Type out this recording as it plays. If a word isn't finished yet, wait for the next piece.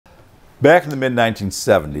Back in the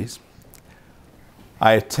mid-1970s,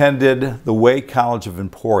 I attended the Way College of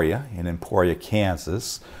Emporia in Emporia,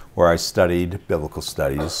 Kansas, where I studied biblical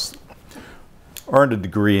studies, earned a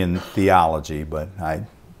degree in theology, but I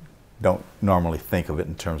don't normally think of it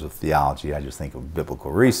in terms of theology. I just think of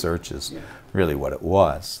biblical research as really what it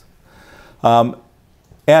was.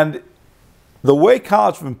 And the Way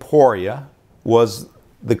College of Emporia was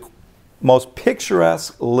the most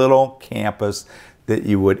picturesque little campus that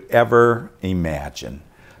you would ever imagine.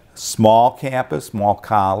 Small campus, small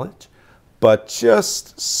college, but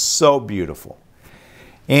just so beautiful.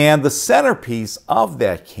 And the centerpiece of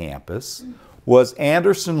that campus was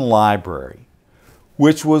Anderson Library,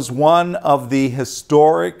 which was one of the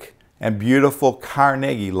historic and beautiful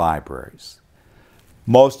Carnegie libraries.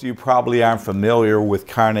 Most of you probably aren't familiar with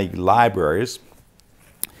Carnegie libraries.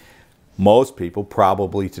 Most people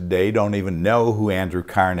probably today don't even know who Andrew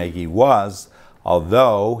Carnegie was,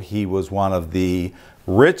 although he was one of the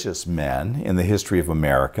richest men in the history of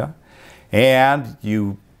America. And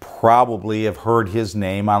you probably have heard his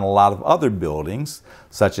name on a lot of other buildings,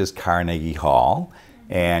 such as Carnegie Hall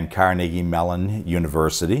and Carnegie Mellon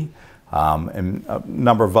University, and a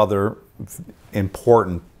number of other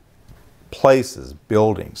important places,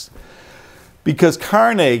 buildings. Because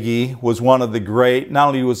Carnegie was one of the great, not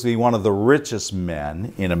only was he one of the richest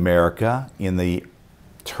men in America in the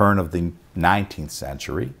turn of the 19th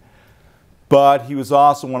century, but he was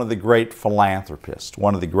also one of the great philanthropists,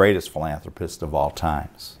 one of the greatest philanthropists of all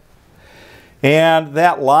times. And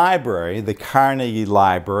that library, the Carnegie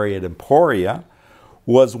Library at Emporia,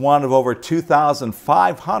 was one of over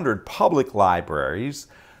 2,500 public libraries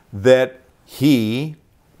that he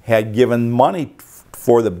had given money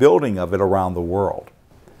for the building of it around the world.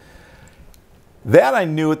 That I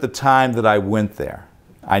knew at the time that I went there.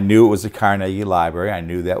 I knew it was a Carnegie Library. I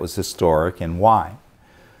knew that was historic and why.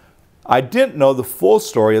 I didn't know the full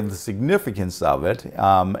story of the significance of it,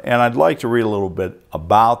 and I'd like to read a little bit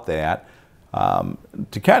about that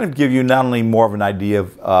to kind of give you not only more of an idea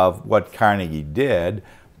of what Carnegie did,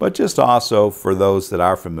 but just also for those that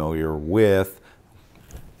are familiar with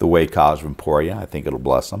the Way College of Emporia. I think it'll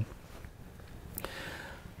bless them.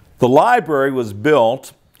 The library was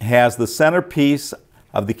built as the centerpiece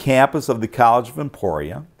of the campus of the College of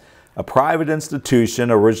Emporia, a private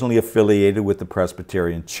institution originally affiliated with the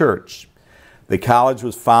Presbyterian Church. The college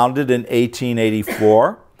was founded in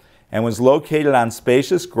 1884 and was located on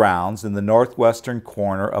spacious grounds in the northwestern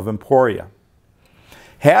corner of Emporia.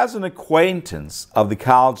 As an acquaintance of the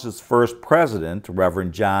college's first president,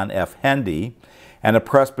 Reverend John F. Hendy, and a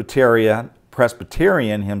Presbyterian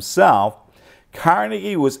himself,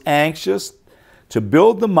 Carnegie was anxious to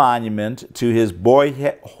build the monument to his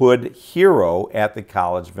boyhood hero at the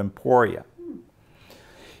College of Emporia.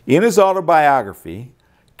 In his autobiography,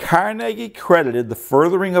 Carnegie credited the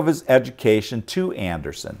furthering of his education to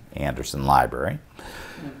Anderson Library,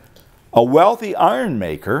 a wealthy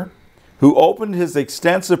ironmaker who opened his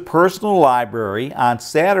extensive personal library on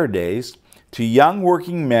Saturdays to young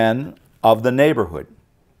working men of the neighborhood.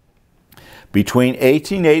 Between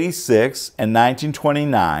 1886 and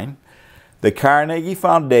 1929, the Carnegie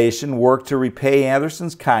Foundation worked to repay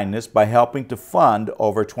Anderson's kindness by helping to fund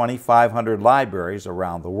over 2,500 libraries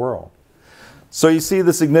around the world. So you see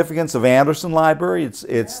the significance of Anderson Library.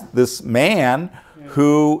 It's this man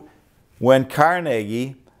who, when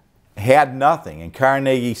Carnegie had nothing, and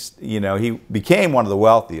Carnegie, he became one of the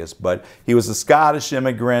wealthiest, but he was a Scottish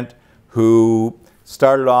immigrant who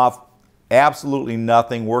started off absolutely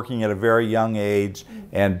nothing, working at a very young age,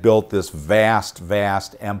 and built this vast,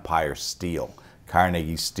 vast empire. Steel,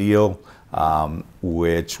 Carnegie Steel,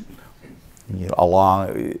 which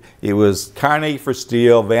it was Carnegie for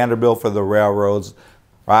steel, Vanderbilt for the railroads,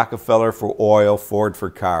 Rockefeller for oil, Ford for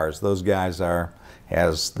cars. Those guys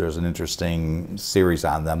there's an interesting series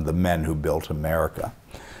on them, The Men Who Built America.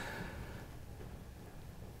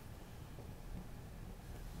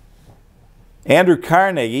 Andrew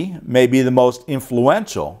Carnegie may be the most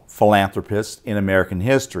influential philanthropist in American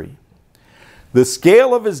history. The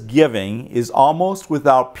scale of his giving is almost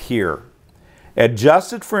without peer.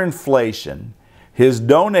 Adjusted for inflation, his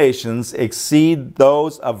donations exceed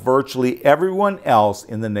those of virtually everyone else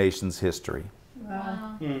in the nation's history.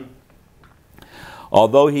 Wow.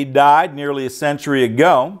 Although he died nearly a century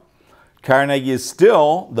ago, Carnegie is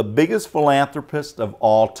still the biggest philanthropist of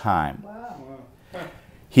all time. Wow.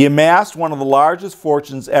 He amassed one of the largest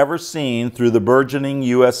fortunes ever seen through the burgeoning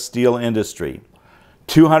U.S. steel industry,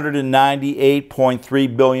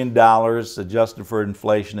 $298.3 billion adjusted for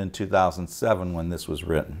inflation in 2007 when this was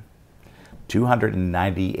written.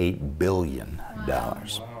 $298 billion. Wow.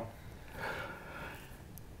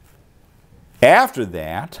 After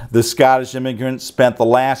that, the Scottish immigrant spent the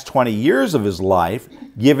last 20 years of his life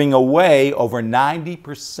giving away over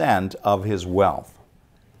 90% of his wealth.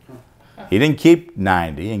 He didn't keep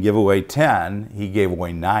 90 and give away 10. He gave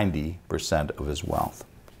away 90% of his wealth.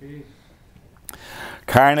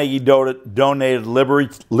 Carnegie donated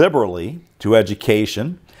liberally to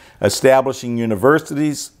education, establishing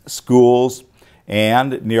universities, schools,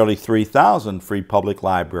 and nearly 3,000 free public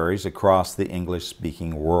libraries across the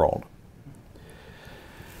English-speaking world.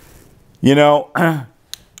 You know,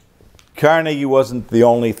 Carnegie wasn't the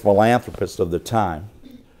only philanthropist of the time.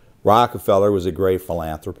 Rockefeller was a great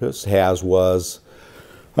philanthropist, as was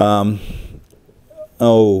Ford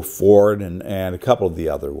and a couple of the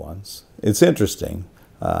other ones. It's interesting,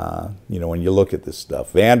 you know, when you look at this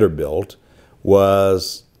stuff. Vanderbilt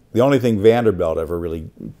was, the only thing Vanderbilt ever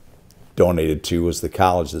really donated to was the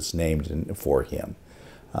college that's named for him.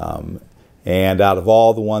 And out of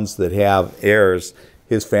all the ones that have heirs,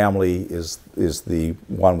 his family is the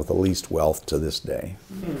one with the least wealth to this day.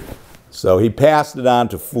 So he passed it on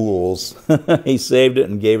to fools. He saved it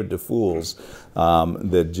and gave it to fools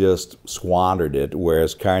that just squandered it,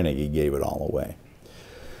 whereas Carnegie gave it all away.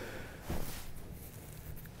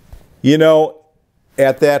 You know,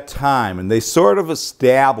 at that time, and they sort of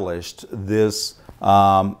established this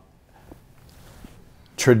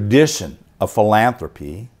tradition of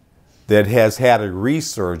philanthropy that has had a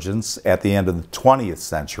resurgence at the end of the 20th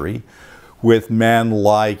century with men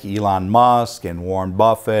like Elon Musk and Warren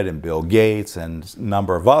Buffett and Bill Gates and a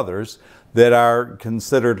number of others that are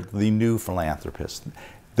considered the new philanthropists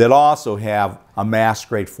that also have amassed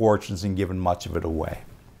great fortunes and given much of it away.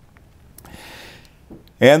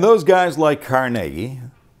 And those guys like Carnegie,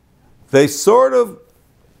 they sort of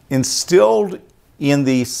instilled in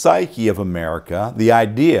the psyche of America the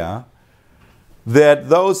idea that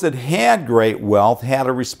those that had great wealth had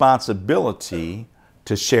a responsibility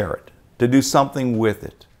to share it, to do something with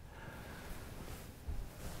it.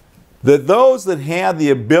 That those that had the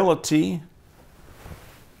ability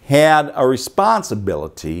had a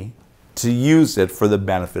responsibility to use it for the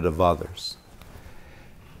benefit of others.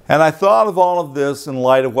 And I thought of all of this in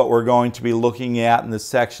light of what we're going to be looking at in this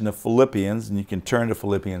section of Philippians, and you can turn to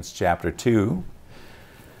Philippians chapter 2.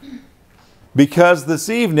 Because this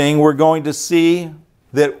evening we're going to see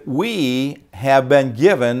that we have been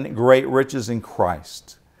given great riches in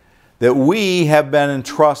Christ. That we have been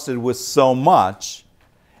entrusted with so much,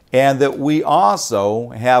 and that we also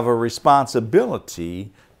have a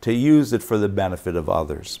responsibility to use it for the benefit of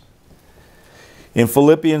others. In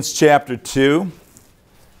Philippians chapter 2,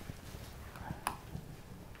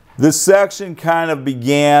 this section kind of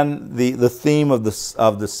began, the theme of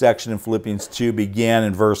the section in Philippians 2 began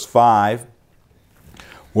in verse 5,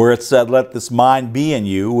 where it said, "Let this mind be in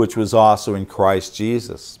you, which was also in Christ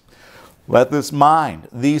Jesus." Let this mind,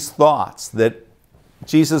 these thoughts that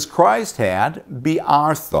Jesus Christ had, be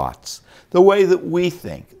our thoughts. The way that we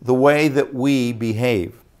think, the way that we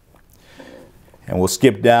behave. And we'll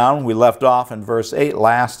skip down. We left off in verse 8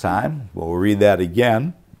 last time. We'll read that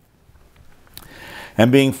again. "And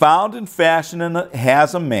being found in fashion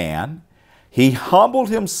as a man, he humbled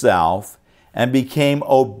himself and became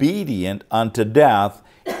obedient unto death,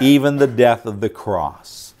 even the death of the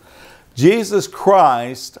cross." Jesus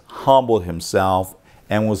Christ humbled himself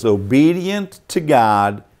and was obedient to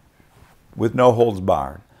God with no holds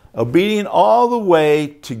barred. Obedient all the way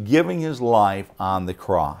to giving his life on the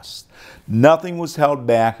cross. Nothing was held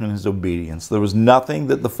back in his obedience. There was nothing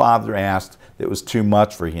that the Father asked that was too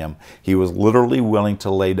much for him. He was literally willing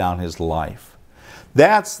to lay down his life.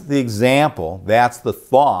 That's the example, that's the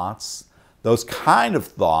thoughts, those kind of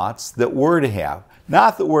thoughts that we're to have.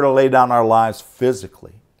 Not that we're to lay down our lives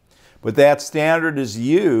physically, but that standard is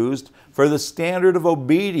used for the standard of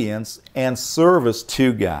obedience and service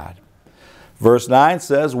to God. Verse 9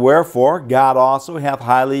 says, "Wherefore God also hath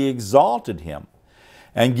highly exalted him,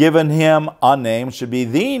 and given him a name," should be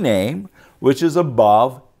the name, "which is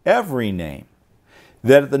above every name,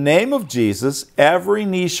 that at the name of Jesus every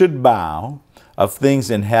knee should bow, of things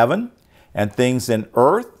in heaven, and things in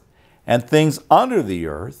earth, and things under the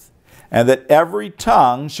earth, and that every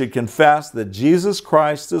tongue should confess that Jesus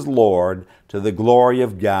Christ is Lord, to the glory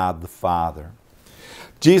of God the Father."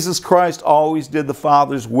 Jesus Christ always did the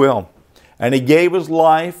Father's will, and he gave his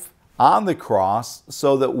life on the cross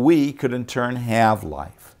so that we could in turn have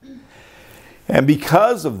life. And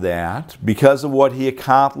because of that, because of what he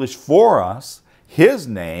accomplished for us, his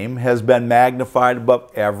name has been magnified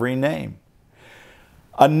above every name.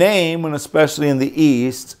 A name, and especially in the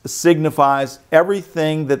East, signifies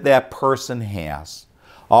everything that that person has.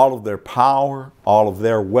 All of their power, all of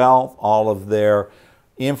their wealth, all of their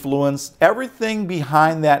influence, everything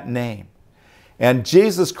behind that name. And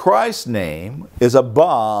Jesus Christ's name is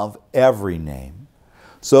above every name,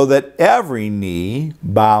 so that every knee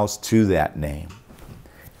bows to that name.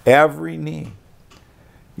 Every knee.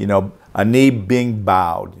 You know, a knee being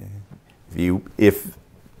bowed. If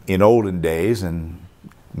in olden days, and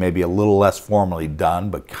maybe a little less formally done,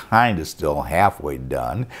 but kind of still halfway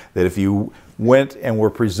done, that if you went and were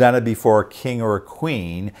presented before a king or a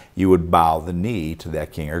queen, you would bow the knee to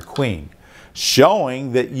that king or queen,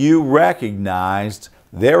 showing that you recognized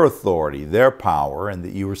their authority, their power, and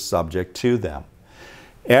that you were subject to them.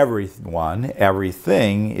 Everyone,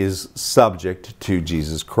 everything is subject to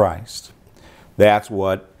Jesus Christ. That's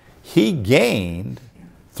what he gained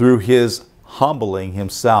through his humbling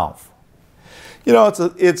himself. You know,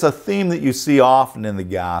 it's a theme that you see often in the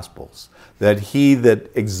Gospels, that he that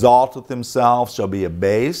exalteth himself shall be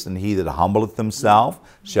abased, and he that humbleth himself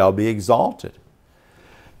shall be exalted.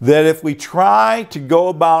 That if we try to go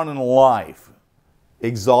about in life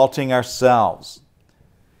exalting ourselves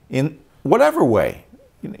in whatever way,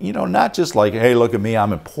 you know, not just like, hey, look at me,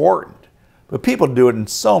 I'm important, but people do it in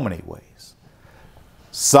so many ways.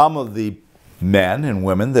 Some of the men and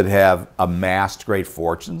women that have amassed great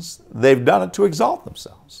fortunes, they've done it to exalt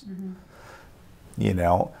themselves. Mm-hmm. You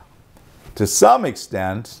know, to some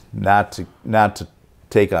extent, not to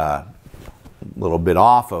take a little bit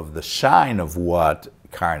off of the shine of what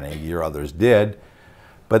Carnegie or others did,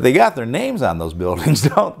 but they got their names on those buildings,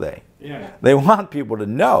 don't they? Yeah. They want people to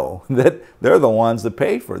know that they're the ones that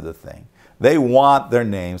paid for the thing. They want their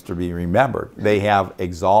names to be remembered. They have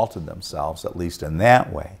exalted themselves, at least in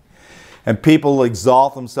that way. And people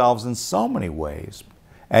exalt themselves in so many ways.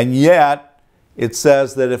 And yet, it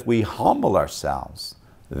says that if we humble ourselves,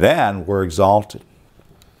 then we're exalted.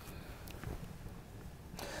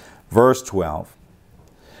 Verse 12.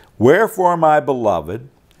 Wherefore, my beloved,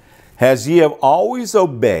 as ye have always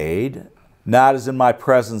obeyed, not as in my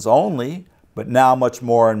presence only, but now much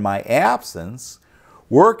more in my absence,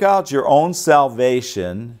 work out your own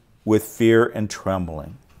salvation with fear and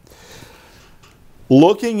trembling.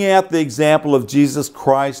 Looking at the example of Jesus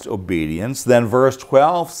Christ's obedience, then verse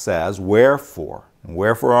 12 says, wherefore. And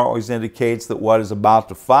wherefore always indicates that what is about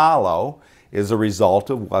to follow is a result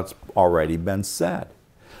of what's already been said.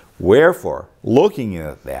 Wherefore, looking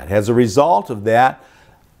at that, as a result of that,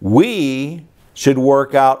 we should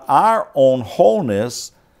work out our own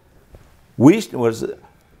wholeness.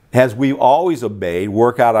 As we've always obeyed,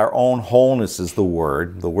 work out our own wholeness is the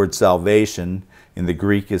word. The word salvation in the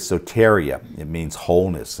Greek is soteria. It means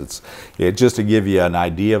wholeness. Just to give you an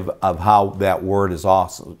idea of how that word is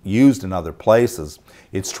also used in other places,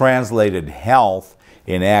 it's translated health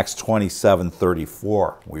in Acts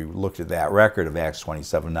 27:34. We looked at that record of Acts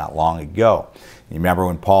 27 not long ago. You remember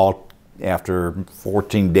when Paul, after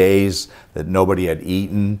 14 days that nobody had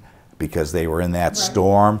eaten because they were in that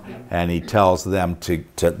storm, and he tells them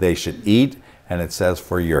they should eat, and it says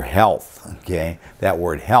for your health, okay? That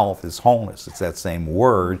word health is wholeness. It's that same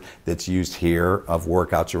word that's used here of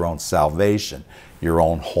work out your own salvation, your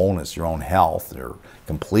own wholeness, your own health, your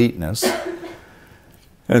completeness.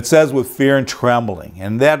 And it says with fear and trembling.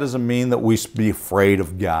 And that doesn't mean that we should be afraid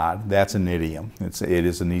of God. That's an idiom. It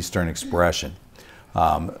is an Eastern expression.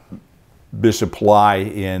 Bishop Ply,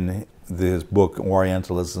 in his book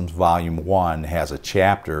Orientalisms Volume 1, has a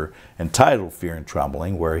chapter entitled Fear and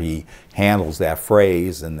Trembling, where he handles that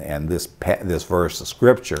phrase and this verse of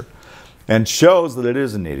Scripture and shows that it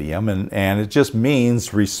is an idiom, and it just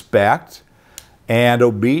means respect and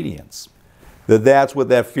obedience. That's what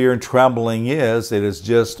that fear and trembling is. It is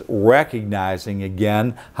just recognizing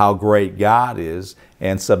again how great God is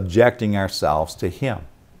and subjecting ourselves to Him.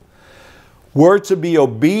 We're to be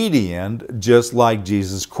obedient just like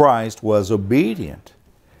Jesus Christ was obedient.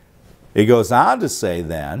 It goes on to say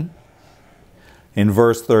then, in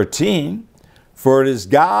verse 13, for it is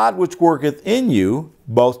God which worketh in you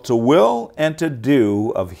both to will and to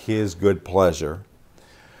do of His good pleasure.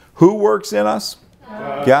 Who works in us?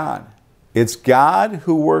 God. It's God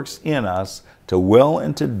who works in us to will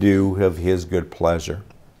and to do of His good pleasure.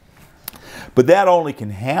 But that only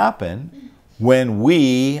can happen when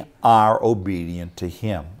we are obedient to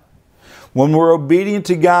Him. When we're obedient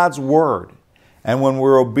to God's Word, and when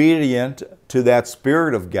we're obedient to that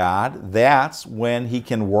Spirit of God, that's when He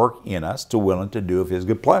can work in us to will and to do of His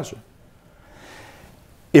good pleasure.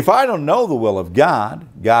 If I don't know the will of God,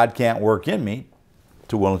 God can't work in me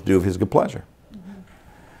to will and to do of His good pleasure.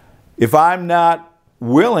 If I'm not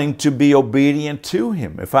willing to be obedient to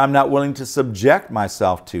Him, if I'm not willing to subject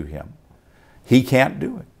myself to Him, He can't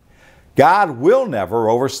do it. God will never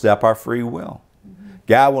overstep our free will.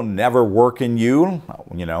 God will never work in you.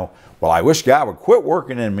 You know, well, I wish God would quit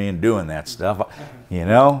working in me and doing that stuff. You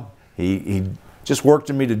know, he just worked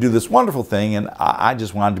in me to do this wonderful thing, and I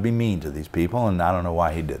just wanted to be mean to these people, and I don't know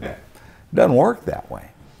why he did that. It doesn't work that way.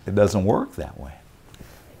 It doesn't work that way.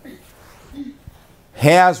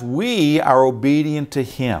 As we are obedient to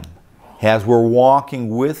him, as we're walking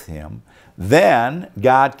with him, then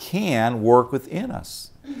God can work within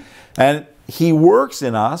us. And he works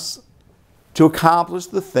in us to accomplish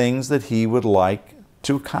the things that he would like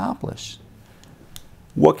to accomplish.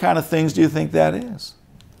 What kind of things do you think that is?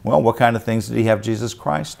 Well, what kind of things did he have Jesus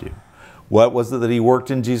Christ do? What was it that he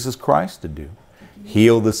worked in Jesus Christ to do?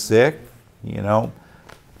 Heal the sick, you know,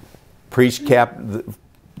 preach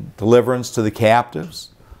deliverance to the captives.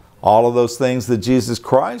 All of those things that Jesus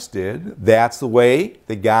Christ did, that's the way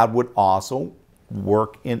that God would also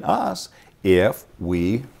work in us if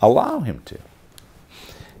we allow him to.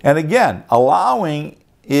 And again, allowing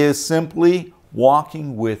is simply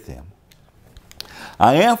walking with him.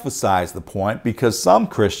 I emphasize the point because some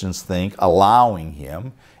Christians think allowing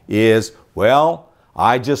him is, well,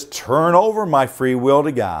 I just turn over my free will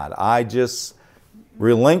to God. I just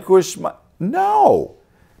relinquish my... No,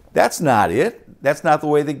 that's not it. That's not the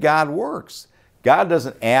way that God works. God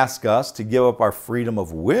doesn't ask us to give up our freedom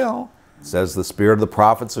of will. It says the spirit of the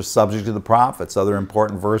prophets are subject to the prophets, other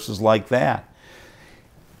important verses like that.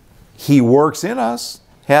 He works in us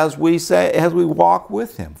as we walk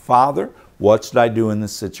with him. Father, what should I do in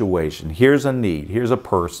this situation? Here's a need. Here's a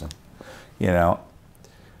person. You know,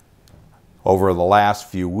 over the last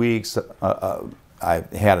few weeks,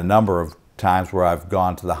 I've had a number of times where I've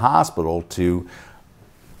gone to the hospital to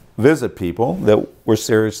visit people that were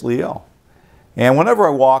seriously ill. And whenever I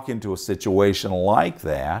walk into a situation like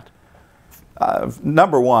that,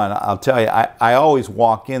 number one, I'll tell you, I always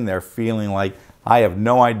walk in there feeling like I have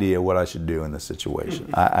no idea what I should do in this situation.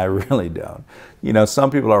 I really don't. You know, some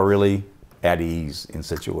people are really at ease in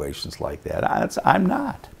situations like that. I'm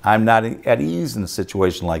not. I'm not at ease in a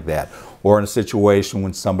situation like that, or in a situation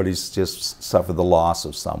when somebody's just suffered the loss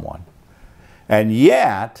of someone. And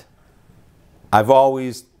yet, I've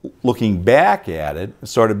always, looking back at it,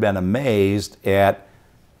 sort of been amazed at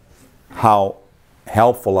how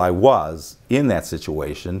helpful I was in that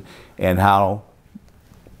situation and how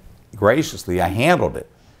graciously I handled it.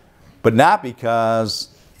 But not because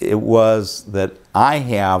it was that I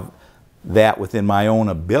have that within my own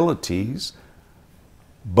abilities,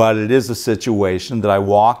 but it is a situation that I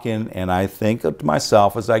walk in and I think to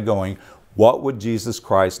myself as I'm going, what would Jesus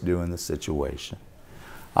Christ do in this situation?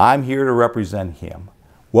 I'm here to represent him.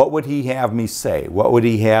 What would he have me say? What would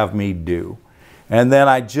he have me do? And then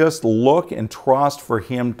I just look and trust for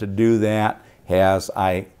him to do that as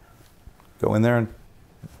I go in there and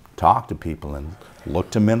talk to people and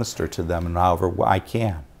look to minister to them and however I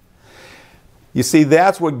can. You see,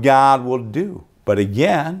 that's what God will do. But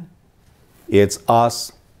again, it's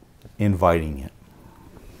us inviting it.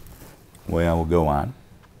 Well, we'll go on.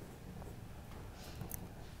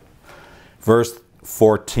 Verse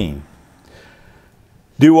 14.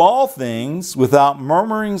 Do all things without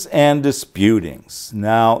murmurings and disputings.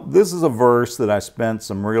 Now, this is a verse that I spent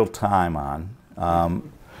some real time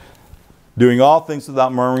on. Doing all things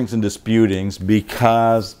without murmurings and disputings,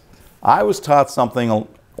 because I was taught something a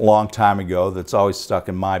long time ago that's always stuck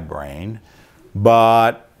in my brain,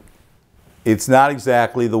 but it's not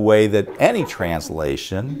exactly the way that any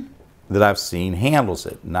translation that I've seen handles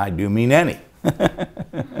it, and I do mean any.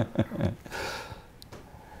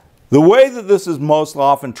 The way that this is most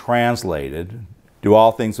often translated, do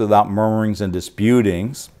all things without murmurings and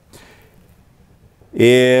disputings,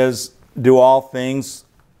 is do all things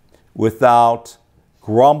without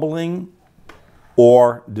grumbling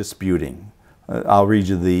or disputing. I'll read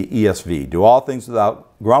you the ESV. Do all things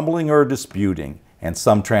without grumbling or disputing. And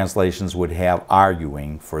some translations would have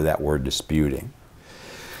arguing for that word disputing.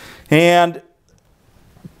 And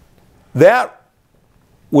that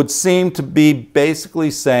would seem to be basically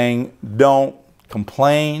saying don't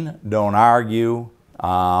complain, don't argue,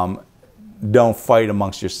 don't fight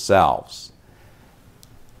amongst yourselves.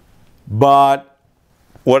 But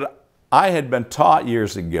what I had been taught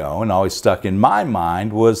years ago and always stuck in my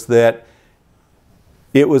mind was that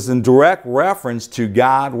it was in direct reference to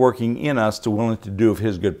God working in us to willing to do of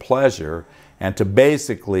his good pleasure and to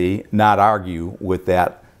basically not argue with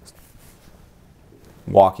that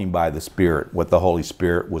walking by the Spirit, what the Holy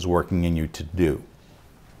Spirit was working in you to do.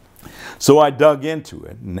 So I dug into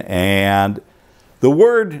it, and the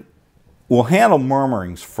word, we'll handle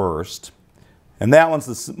murmurings first, and that one's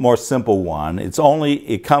the more simple one.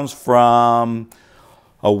 It comes from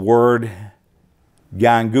a word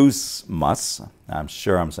gangusmus. I'm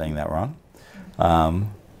sure I'm saying that wrong.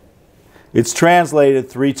 It's translated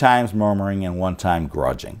 3 times murmuring and 1 time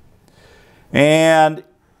grudging. And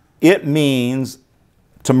it means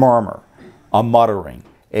to murmur, a muttering,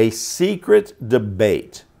 a secret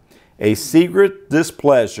debate, a secret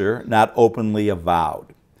displeasure not openly avowed.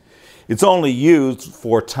 It's only used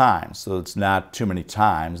 4 times, so it's not too many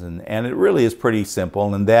times, and it really is pretty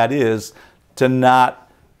simple, and that is to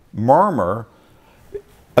not murmur.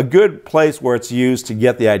 A good place where it's used to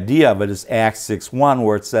get the idea of it is Acts 6:1,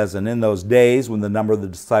 where it says, "And in those days when the number of the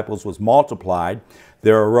disciples was multiplied,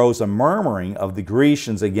 there arose a murmuring of the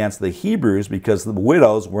Grecians against the Hebrews because the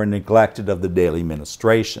widows were neglected of the daily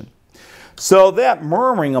ministration." So that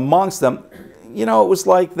murmuring amongst them, it was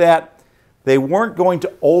like that they weren't going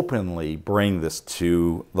to openly bring this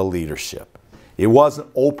to the leadership. It wasn't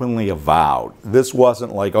openly avowed. This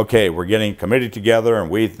wasn't like, okay, we're getting a committee together and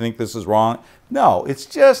we think this is wrong. No, it's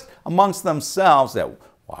just amongst themselves that,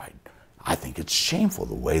 why, I think it's shameful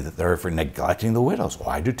the way that they're neglecting the widows. Well,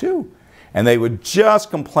 I do too. And they would just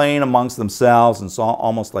complain amongst themselves, and so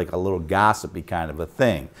almost like a little gossipy kind of a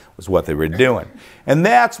thing was what they were doing. And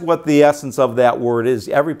that's what the essence of that word is,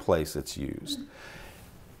 every place it's used.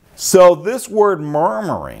 So this word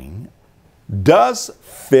murmuring does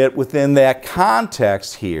fit within that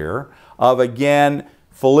context here of, again,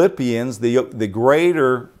 Philippians, the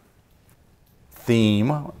greater theme,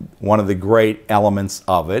 one of the great elements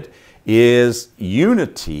of it, is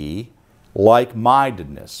unity,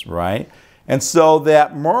 like-mindedness, right? And so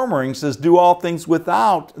that murmuring says, do all things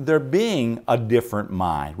without there being a different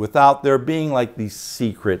mind, without there being like these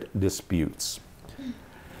secret disputes.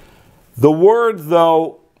 The word,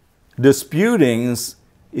 though, disputings,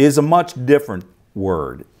 is a much different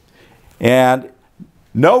word. And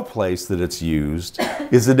no place that it's used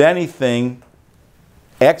is it anything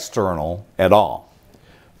external at all.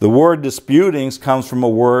 The word disputings comes from a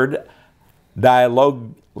word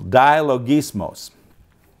dialogismos.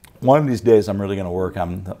 One of these days I'm really going to work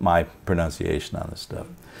on my pronunciation on this stuff.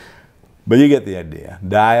 But you get the idea.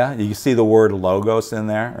 You see the word logos in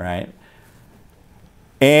there, right?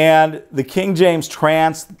 And the King James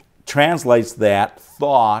translates that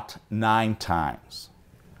thought 9 times.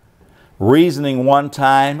 Reasoning 1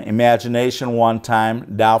 time, imagination 1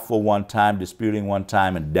 time, doubtful 1 time, disputing 1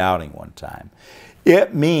 time, and doubting 1 time.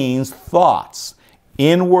 It means thoughts,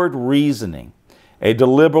 inward reasoning, a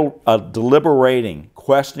deliberating,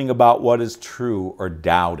 questioning about what is true, or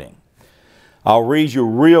doubting. I'll read you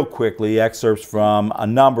real quickly excerpts from a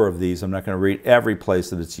number of these. I'm not going to read every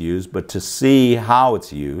place that it's used, but to see how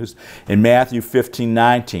it's used. In Matthew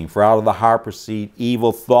 15:19, for out of the heart proceed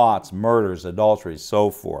evil thoughts, murders, adulteries,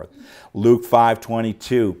 so forth. Luke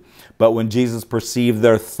 5:22, but when Jesus perceived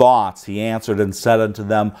their thoughts, he answered and said unto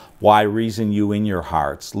them, why reason you in your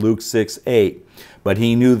hearts? Luke 6:8, but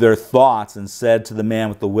he knew their thoughts and said to the man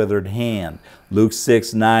with the withered hand. Luke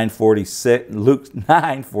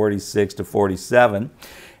 9:46 to 47,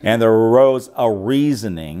 and there arose a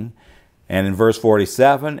reasoning. And in verse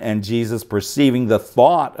 47, and Jesus perceiving the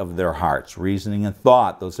thought of their hearts, reasoning and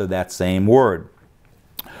thought, those are that same word.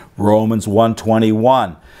 Romans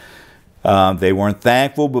 1:21, they weren't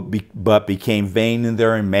thankful, but became vain in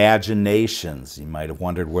their imaginations. You might have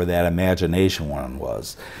wondered where that imagination one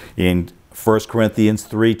was. In 1 Corinthians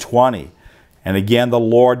 3:20, and again, the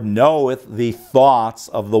Lord knoweth the thoughts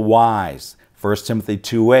of the wise. 1 Timothy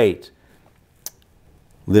 2:8,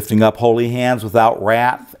 lifting up holy hands without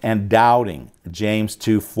wrath and doubting. James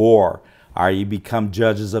 2:4, are ye become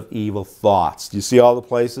judges of evil thoughts? Do you see all the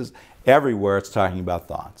places? Everywhere it's talking about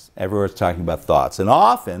thoughts. Everywhere it's talking about thoughts. And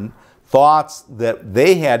often, thoughts that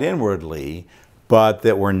they had inwardly, but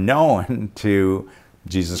that were known to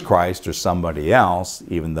Jesus Christ or somebody else,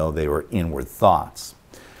 even though they were inward thoughts.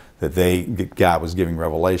 That God was giving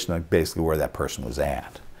revelation of basically where that person was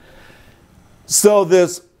at. So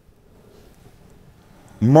this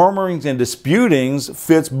murmurings and disputings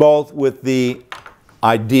fits both with the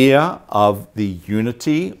idea of the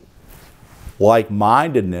unity,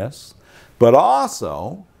 like-mindedness, but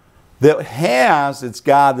also that it's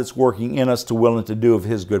God that's working in us to will and to do of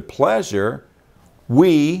His good pleasure.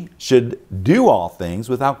 We should do all things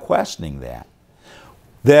without questioning that.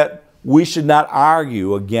 That we should not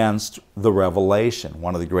argue against the revelation.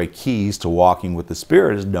 One of the great keys to walking with the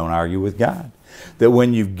Spirit is don't argue with God. That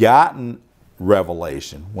when you've gotten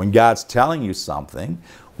revelation, when God's telling you something,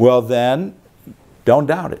 well then, don't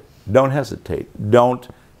doubt it. Don't hesitate. Don't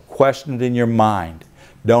question it in your mind.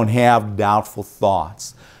 Don't have doubtful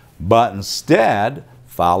thoughts. But instead,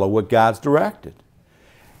 follow what God's directed.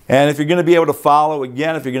 And if you're going to be able to follow,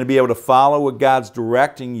 again, if you're going to be able to follow what God's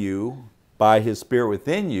directing you by His Spirit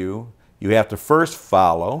within you, you have to first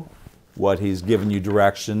follow what He's given you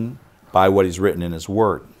direction by what He's written in His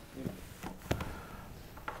Word.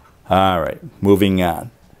 All right, moving on.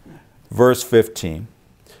 Verse 15.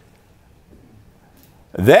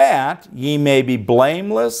 That ye may be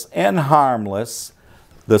blameless and harmless,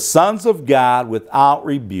 the sons of God without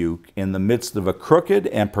rebuke, in the midst of a crooked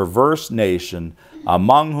and perverse nation,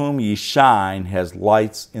 among whom ye shine as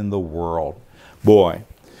lights in the world. Boy,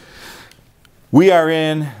 we are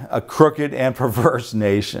in a crooked and perverse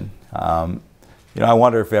nation. I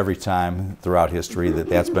wonder if every time throughout history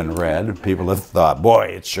that's been read, people have thought, boy,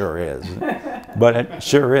 it sure is. But it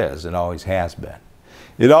sure is. It always has been.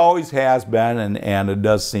 It always has been, and it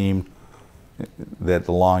does seem that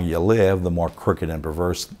the longer you live, the more crooked and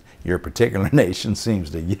perverse your particular nation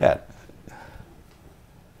seems to get.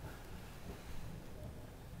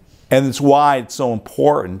 And it's why it's so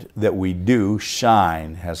important that we do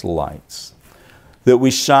shine as lights. That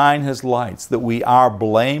we shine as lights, that we are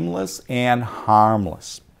blameless and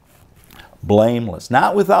harmless. Blameless,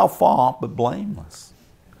 not without fault, but blameless.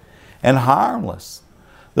 And harmless.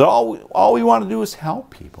 That all we want to do is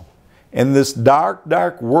help people. And this dark,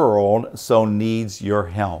 dark world so needs your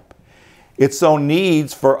help. It so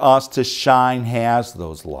needs for us to shine as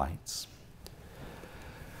those lights.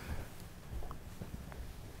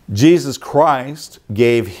 Jesus Christ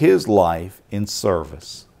gave His life in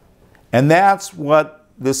service. And that's what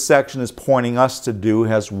this section is pointing us to do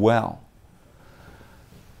as well.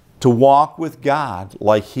 To walk with God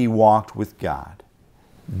like He walked with God.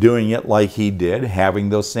 Doing it like He did, having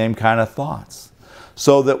those same kind of thoughts.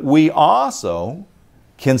 So that we also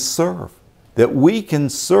can serve. That we can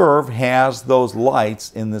serve as those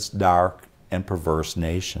lights in this dark and perverse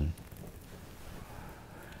nation.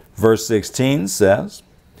 Verse 16 says,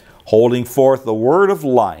 holding forth the word of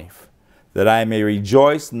life, that I may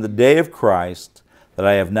rejoice in the day of Christ, that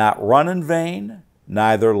I have not run in vain,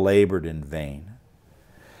 neither labored in vain.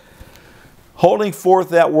 Holding forth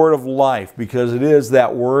that word of life, because it is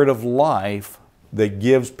that word of life that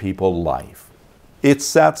gives people life. It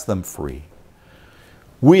sets them free.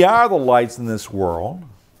 We are the lights in this world,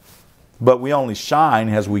 but we only shine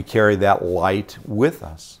as we carry that light with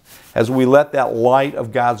us. As we let that light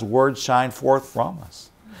of God's Word shine forth from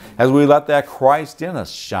us. As we let that Christ in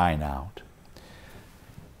us shine out.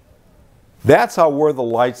 That's how we're the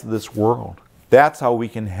lights of this world. That's how we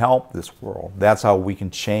can help this world. That's how we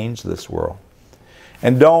can change this world.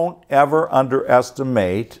 And don't ever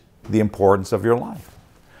underestimate the importance of your life.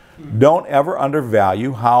 Don't ever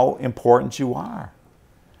undervalue how important you are.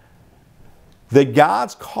 That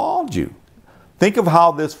God's called you. Think of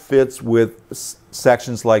how this fits with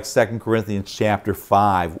sections like 2 Corinthians chapter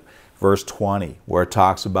 5, verse 20, where it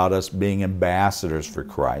talks about us being ambassadors for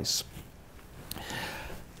Christ.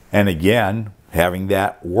 And again, having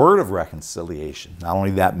that word of reconciliation. Not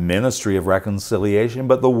only that ministry of reconciliation,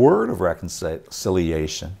 but the word of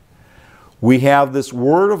reconciliation. We have this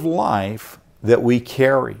word of life that we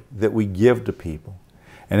carry, that we give to people.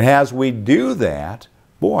 And as we do that,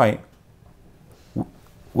 boy,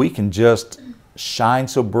 we can just shine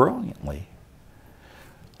so brilliantly.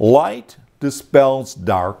 Light dispels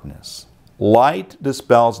darkness. Light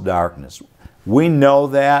dispels darkness. We know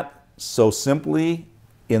that so simply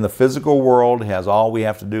in the physical world, as all we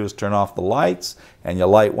have to do is turn off the lights and you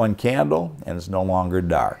light one candle and it's no longer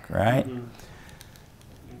dark, right? Mm-hmm.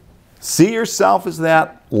 See yourself as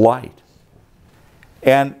that light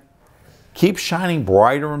and keep shining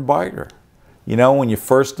brighter and brighter. You know, when you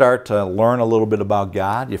first start to learn a little bit about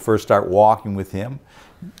God, you first start walking with Him,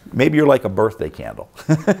 maybe you're like a birthday candle.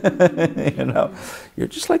 You know, you're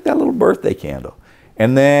just like that little birthday candle.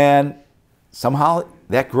 And then somehow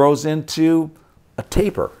that grows into a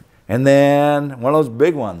taper. And then one of those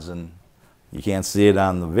big ones, and you can't see it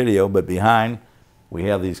on the video, but behind we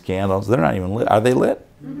have these candles. They're not even lit. Are they lit?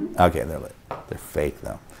 Mm-hmm. Okay, they're lit. They're fake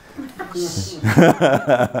though.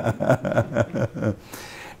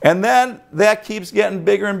 And then that keeps getting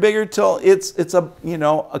bigger and bigger till it's a, you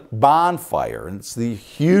know, a bonfire, and it's the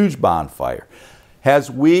huge bonfire. As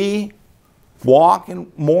we walk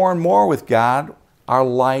in more and more with God, our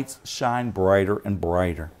lights shine brighter and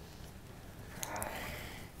brighter.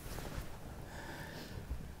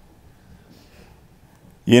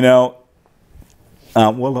 You know,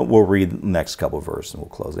 we'll read the next couple of verses and we'll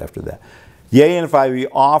close after that. Yea, and if I be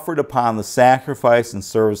offered upon the sacrifice and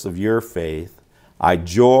service of your faith, I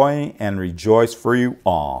joy and rejoice for you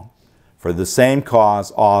all. For the same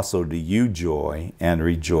cause also do you joy and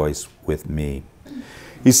rejoice with me.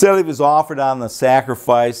 He said it was offered on the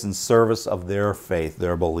sacrifice and service of their faith,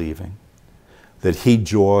 their believing. That he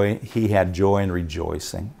had joy and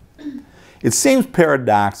rejoicing. It seems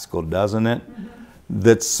paradoxical, doesn't it?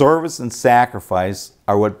 That service and sacrifice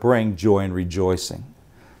are what bring joy and rejoicing.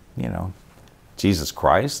 You know, Jesus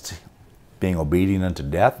Christ being obedient unto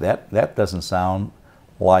death, that doesn't sound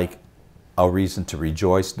like a reason to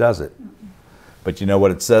rejoice, does it? But you know what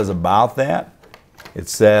it says about that? It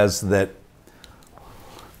says that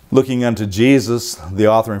looking unto Jesus, the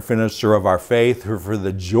author and finisher of our faith, who for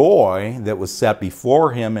the joy that was set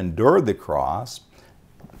before him endured the cross,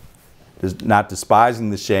 not despising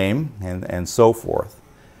the shame, and so forth.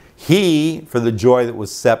 He, for the joy that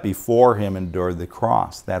was set before him, endured the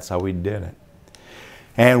cross. That's how he did it.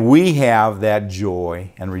 And we have that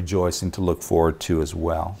joy and rejoicing to look forward to as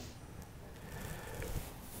well.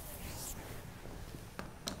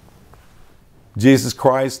 Jesus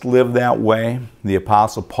Christ lived that way. The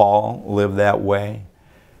Apostle Paul lived that way.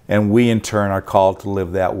 And we in turn are called to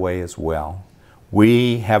live that way as well.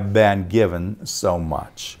 We have been given so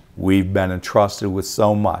much. We've been entrusted with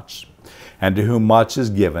so much. And to whom much is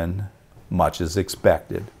given, much is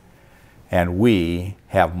expected. And we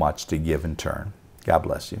have much to give in turn. God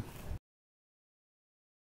bless you.